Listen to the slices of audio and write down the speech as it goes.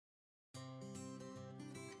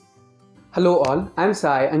Hello all, I'm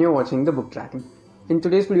Sai and you're watching The Book Dragon. In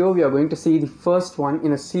today's video, we are going to see the first one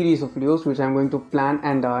in a series of videos which I'm going to plan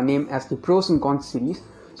and name as the Pros and Cons series.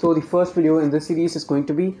 So the first video in this series is going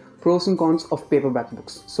to be Pros and Cons of paperback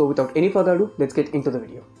books. So without any further ado, let's get into the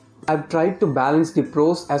video. I've tried to balance the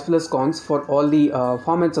pros as well as cons for all the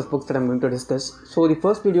formats of books that I'm going to discuss. So the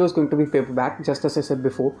first video is going to be paperback, just as I said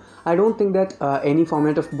before. I don't think that any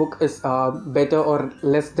format of book is better or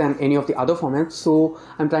less than any of the other formats. So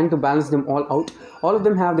I'm trying to balance them all out. All of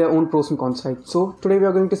them have their own pros and cons, right? So today we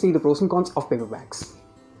are going to see the pros and cons of paperbacks.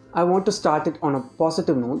 I want to start it on a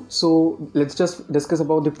positive note. So let's just discuss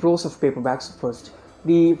about the pros of paperbacks first.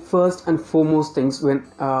 The first and foremost things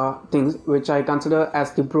which I consider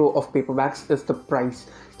as the pro of paperbacks is the price.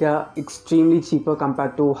 They are extremely cheaper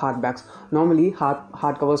compared to hardbacks. Normally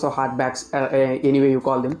hardcovers or hardbacks, any way you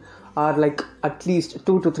call them, are like at least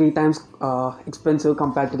 2 to 3 times expensive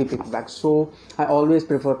compared to the paperbacks. So I always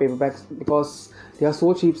prefer paperbacks because they are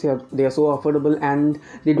so cheap, they are so affordable, and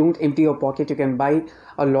they don't empty your pocket. You can buy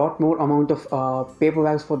a lot more amount of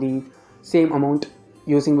paperbacks for the same amount,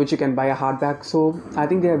 using which you can buy a hardback. So I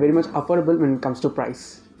think they are very much affordable when it comes to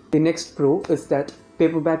price. The next pro is that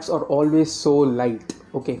paperbacks are always so light,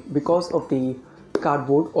 okay, because of the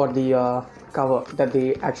cardboard or the cover that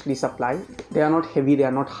they actually supply. They are not heavy, they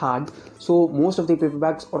are not hard, so most of the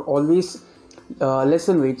paperbacks are always less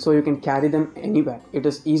in weight, so you can carry them anywhere. It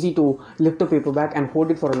is easy to lift a paperback and hold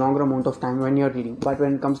it for a longer amount of time when you're reading. But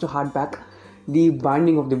when it comes to hardback, the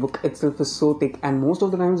binding of the book itself is so thick, and most of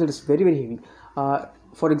the times it is very heavy.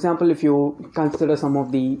 For example, if you consider some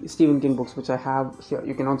of the Stephen King books which I have here,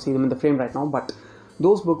 you cannot see them in the frame right now, but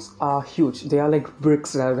those books are huge. They are like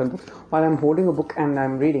bricks rather than books. While I'm holding a book and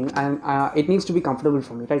I'm reading, and it needs to be comfortable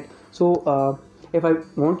for me, right? So if I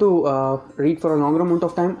want to read for a longer amount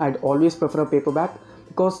of time, I'd always prefer a paperback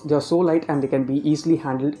because they are so light and they can be easily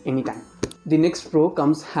handled anytime. The next pro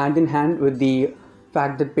comes hand in hand with the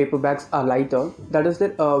fact that paperbacks are lighter. That is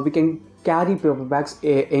that we can carry paperbacks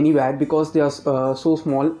anywhere because they are so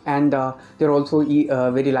small, and they're also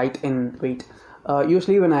very light in weight.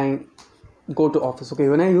 Usually when I go to office, okay,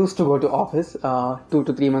 when I used to go to office 2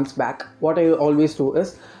 to 3 months back, what I always do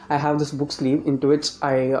is I have this book sleeve into which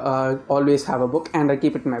I always have a book, and I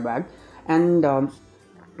keep it in my bag. And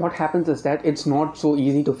what happens is that it's not so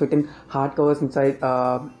easy to fit in hardcovers inside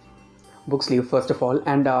book sleeve first of all,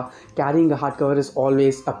 and carrying a hardcover is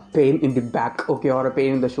always a pain in the back, okay, or a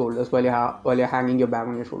pain in the shoulders while you're hanging your bag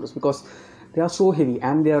on your shoulders, because they are so heavy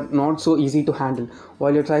and they are not so easy to handle.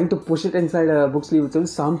 While you're trying to push it inside a book sleeve itself,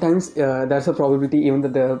 sometimes there's a probability even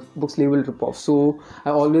that the book sleeve will rip off. So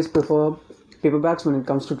I always prefer paperbacks when it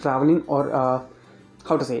comes to traveling, or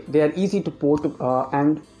they are easy to port,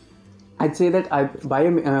 and I'd say that I buy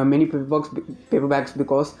many paperbacks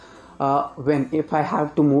because if I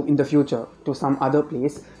have to move in the future to some other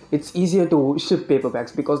place, it's easier to ship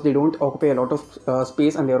paperbacks because they don't occupy a lot of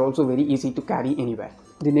space, and they are also very easy to carry anywhere.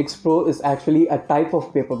 The next pro is actually a type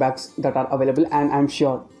of paperbacks that are available, and I'm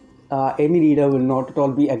sure any reader will not at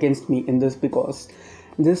all be against me in this, because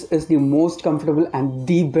this is the most comfortable and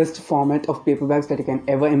the best format of paperbacks that you can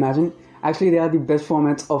ever imagine. Actually, they are the best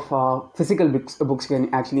formats of physical books you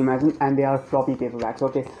can actually imagine, and they are floppy paperbacks,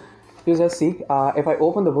 okay. You just see, if I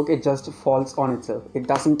open the book, it just falls on itself. It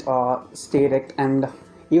doesn't stay erect, and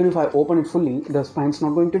even if I open it fully, the spine's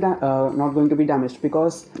not going to be damaged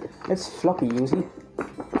because it's floppy. You see,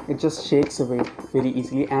 it just shakes away very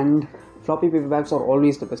easily, and floppy paperbacks are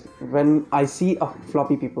always the best. When I see a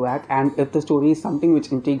floppy paperback, and if the story is something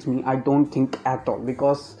which intrigues me, I don't think at all,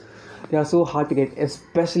 because they are so hard to get,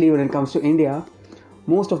 especially when it comes to India.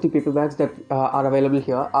 Most of the paperbacks that are available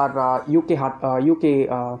here are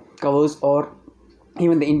UK covers, or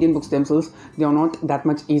even the Indian books themselves. They are not that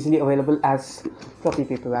much easily available as floppy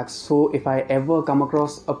paperbacks. So if I ever come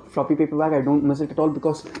across a floppy paperback, I don't miss it at all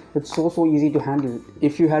because it's so easy to handle.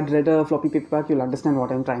 If you had read a floppy paperback, you'll understand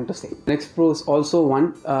what I'm trying to say. Next pro is also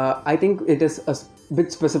one. I think it is a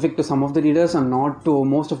bit specific to some of the readers and not to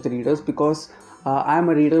most of the readers, because I'm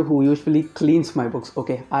a reader who usually cleans my books,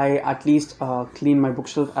 okay. I at least clean my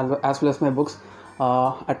bookshelf as well as my books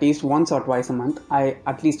at least once or twice a month. I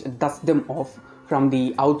at least dust them off from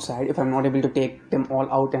the outside. If I'm not able to take them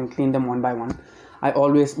all out and clean them one by one, I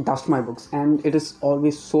always dust my books, and it is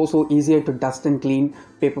always so easier to dust and clean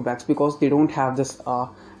paperbacks because they don't have this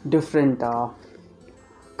different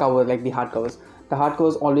cover like the hardcovers. The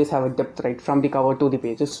hardcovers always have a depth right from the cover to the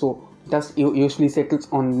pages, so dust usually settles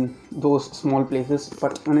on those small places.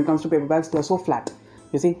 But when it comes to paperbacks, they are so flat.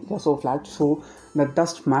 You see, they are so flat, so the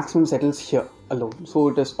dust maximum settles here alone. So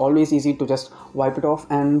it is always easy to just wipe it off,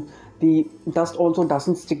 and the dust also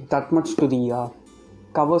doesn't stick that much to the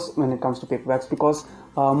covers when it comes to paperbacks, because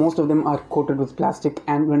most of them are coated with plastic,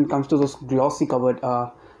 and when it comes to those glossy covered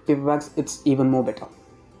paperbacks, it's even more better.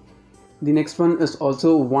 The next one is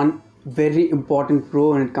also one very important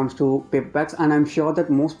pro when it comes to paperbacks, and I'm sure that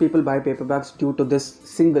most people buy paperbacks due to this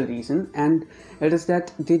single reason, and it is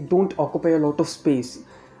that they don't occupy a lot of space.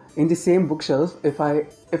 In the same bookshelf, if I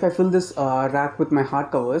fill this rack with my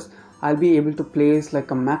hardcovers, I'll be able to place like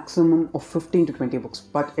a maximum of 15 to 20 books.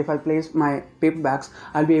 But if I place my paperbacks,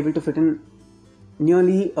 I'll be able to fit in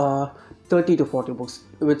nearly 30 to 40 books,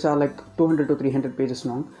 which are like 200 to 300 pages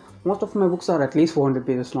long. Most of my books are at least 400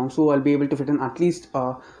 pages long, so I'll be able to fit in at least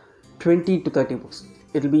 20 to 30 books.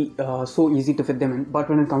 It'll be so easy to fit them in. But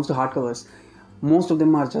when it comes to hardcovers, most of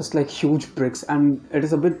them are just like huge bricks, and it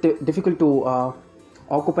is a bit difficult to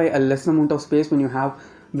occupy a less amount of space when you have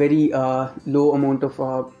very low amount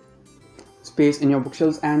of space in your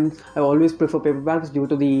bookshelves. And I always prefer paperbacks due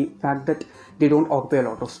to the fact that they don't occupy a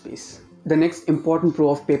lot of space. The next important pro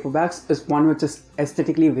of paperbacks is one which is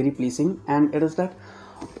aesthetically very pleasing, and it is that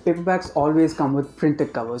paperbacks always come with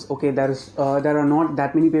printed covers. Okay, there are not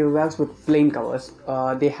that many paperbacks with plain covers.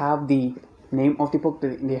 They have the name of the book,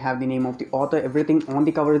 they have the name of the author, everything on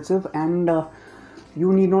the cover itself, and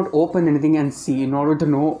you need not open anything and see in order to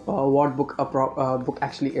know what book a book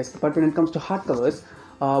actually is. But when it comes to hardcovers,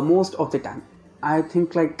 most of the time, I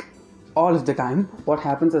think like all of the time, what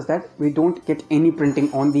happens is that we don't get any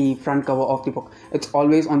printing on the front cover of the book. It's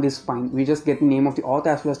always on the spine. We just get the name of the author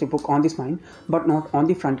as well as the book on the spine, but not on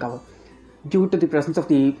the front cover, due to the presence of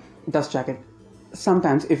the dust jacket.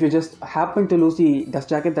 Sometimes if you just happen to lose the dust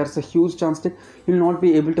jacket, there's a huge chance that you'll not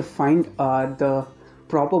be able to find the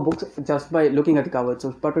proper books just by looking at the cover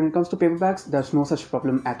itself. But when it comes to paperbacks, there's no such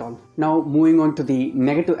problem at all. Now moving on to the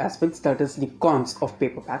negative aspects, that is the cons of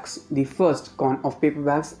paperbacks. The first con of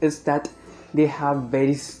paperbacks is that they have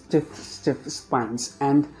very stiff spines,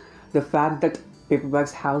 and the fact that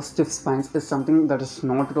paperbacks have stiff spines is something that is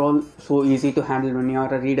not at all so easy to handle when you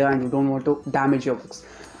are a reader and you don't want to damage your books.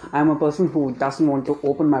 I am a person who doesn't want to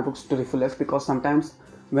open my books to the fullest, because sometimes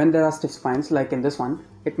when there are stiff spines, like in this one,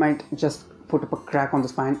 it might just put up a crack on the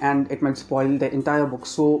spine and it might spoil the entire book.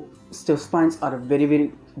 So stiff spines are a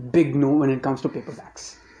very big no when it comes to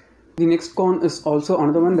paperbacks. The next con is also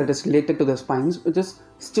another one that is related to the spines, which is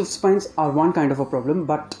stiff spines are one kind of a problem,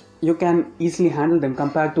 but you can easily handle them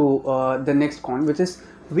compared to the next con, which is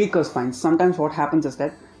weaker spines. Sometimes what happens is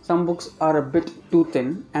that some books are a bit too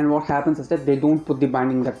thin, and what happens is that they don't put the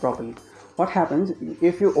binding that properly. What happens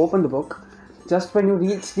if you open the book, just when you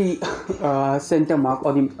reach the center mark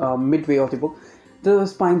or the midway of the book, the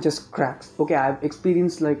spine just cracks. Okay, I've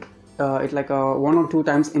experienced it like 1 or 2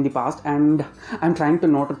 times in the past, and I'm trying to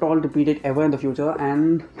not at all repeat it ever in the future,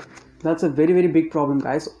 and that's a very big problem,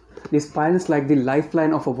 guys. The spine is like the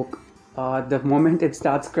lifeline of a book. The moment it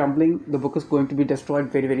starts crumbling, the book is going to be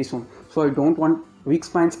destroyed very soon. So I don't want weak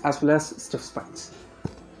spines as well as stiff spines.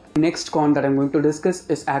 The next con that I'm going to discuss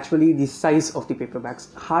is actually the size of the paperbacks.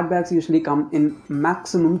 Hardbacks usually come in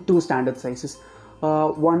maximum 2 standard sizes.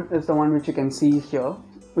 One is the one which you can see here,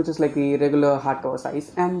 which is like the regular hardcover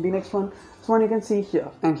size, and the next one is one you can see here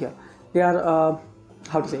and here. They are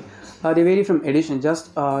they vary from edition. Just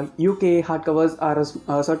UK hardcovers are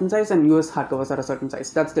a certain size and US hardcovers are a certain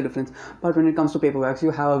size. That's the difference. But when it comes to paperbacks, you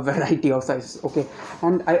have a variety of sizes. Okay,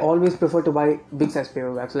 and I always prefer to buy big size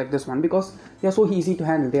paperbacks like this one, because they are so easy to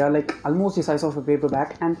handle. They are like almost the size of a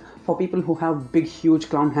paperback, and for people who have big huge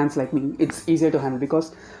clown hands like me, it's easier to handle,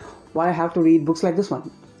 because why I have to read books like this one?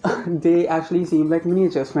 They actually seem like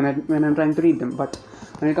miniatures when I'm trying to read them. But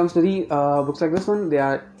when it comes to the books like this one, they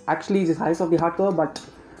are actually the size of the hardcover, but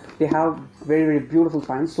they have very beautiful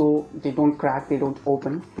spines, so they don't crack, they don't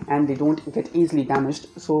open, and they don't get easily damaged.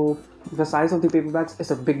 So the size of the paperbacks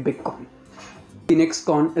is a big con. The next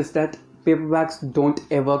con is that paperbacks don't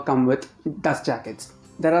ever come with dust jackets.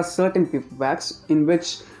 There are certain paperbacks in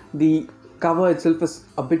which the cover itself is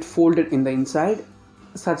a bit folded in the inside,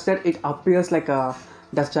 such that it appears like a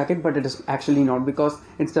dust jacket, but it is actually not, because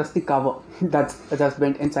it's just the cover that's just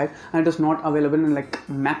bent inside, and it is not available in like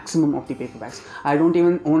maximum of the paperbacks. I don't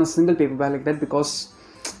even own a single paperback like that, because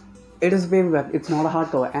it is a paperback, it's not a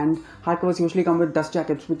hardcover, and hardcovers usually come with dust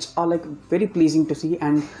jackets, which are like very pleasing to see,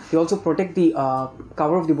 and they also protect the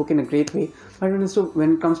cover of the book in a great way. But when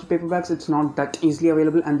it comes to paperbacks, it's not that easily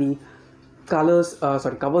available, and the cover's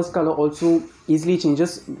color also easily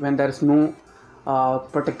changes when there is no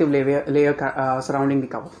protective layer surrounding the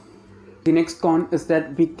cover. The next con is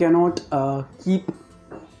that we cannot keep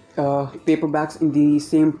paperbacks in the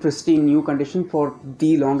same pristine new condition for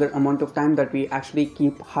the longer amount of time that we actually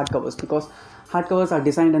keep hardcovers, because hardcovers are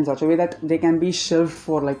designed in such a way that they can be shelved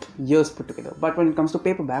for like years put together. But when it comes to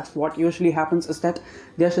paperbacks, what usually happens is that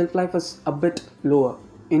their shelf life is a bit lower.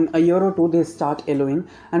 In a year or two, they start yellowing,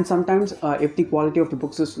 and sometimes if the quality of the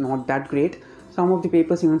books is not that great, some of the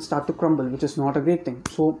papers even start to crumble, which is not a great thing.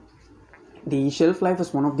 So the shelf life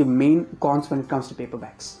is one of the main cons when it comes to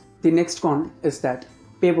paperbacks. The next con is that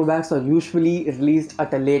paperbacks are usually released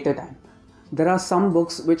at a later time. There are some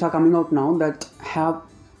books which are coming out now that have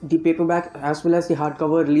the paperback as well as the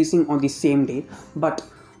hardcover releasing on the same day, but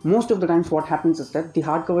most of the times what happens is that the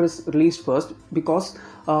hardcover is released first because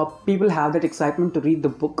people have that excitement to read the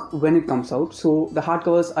book when it comes out. So the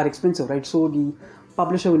hardcovers are expensive, right? So the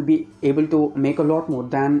publisher will be able to make a lot more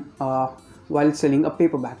than while selling a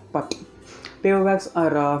paperback. But paperbacks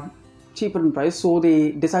are cheaper in price, so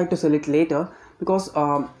they decide to sell it later because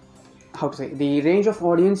the range of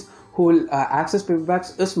audience who will access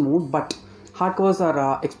paperbacks is more, but hardcovers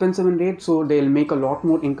are expensive in rate, so they'll make a lot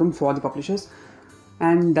more income for the publishers.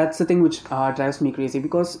 And that's the thing which drives me crazy,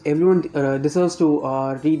 because everyone deserves to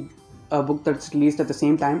read a book that's released at the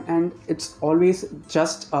same time, and it's always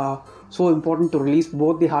just so important to release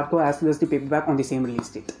both the hardcover as well as the paperback on the same release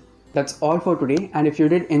date. That's all for today, and if you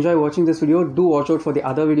did enjoy watching this video, do watch out for the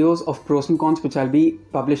other videos of pros and cons which I'll be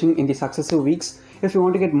publishing in the successive weeks. If you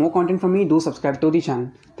want to get more content from me, do subscribe to the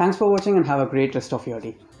channel. Thanks for watching and have a great rest of your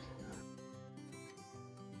day.